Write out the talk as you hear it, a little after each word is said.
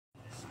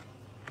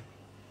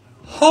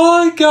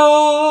Hi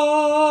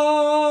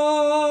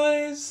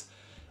guys,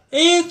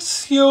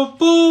 it's your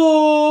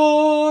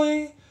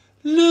boy,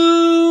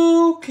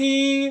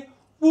 Lukey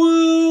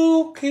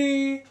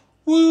Wookie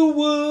Woo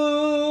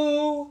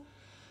Woo,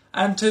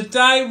 and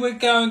today we're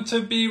going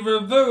to be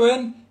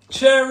reviewing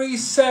Cherry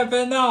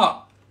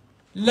 7-Up.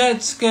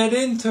 Let's get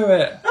into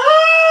it.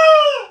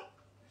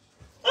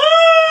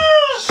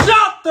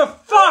 Shut the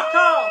fuck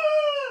up!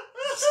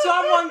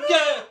 Someone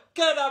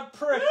get a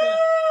prick.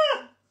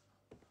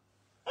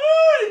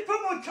 Hey,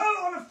 put my coat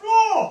on the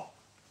floor!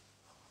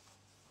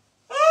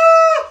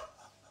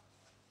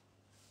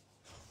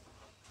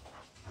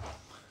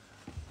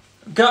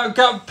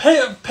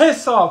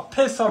 Piss off,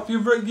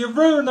 you're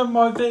ruining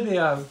my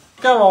video.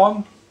 Go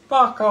on,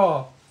 fuck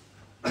off,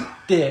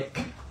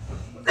 dick.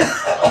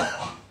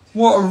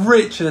 What a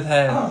Richard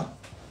head.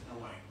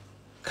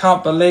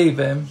 Can't believe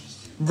him.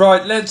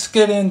 Right, let's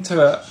get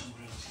into it.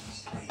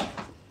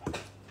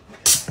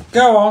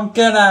 Go on,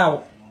 get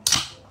out.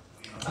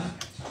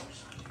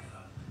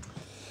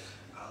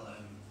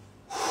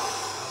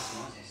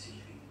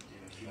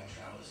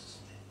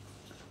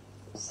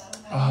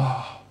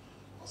 Oh.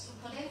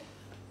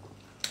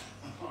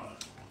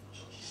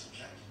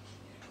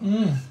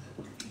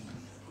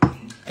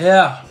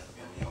 Yeah.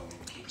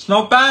 It's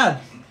not bad.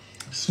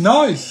 It's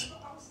nice.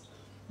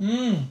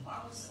 Yeah.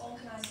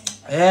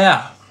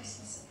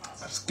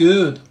 That's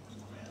good.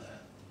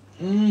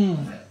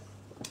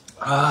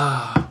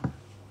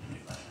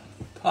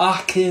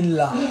 Fucking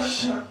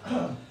lush.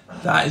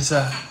 That is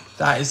a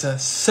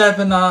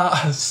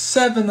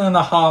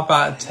 7.5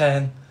 out of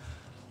 10.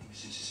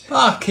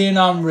 Fucking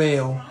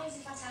unreal.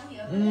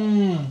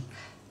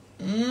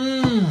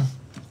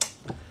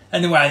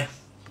 Anyway,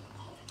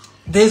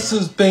 this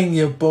has been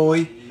your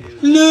boy,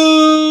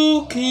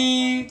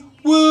 Lukey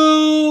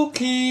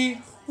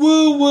Wookie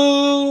Woo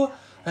Woo,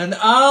 and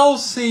I'll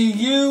see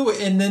you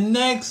in the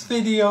next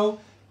video.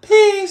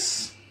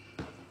 Peace.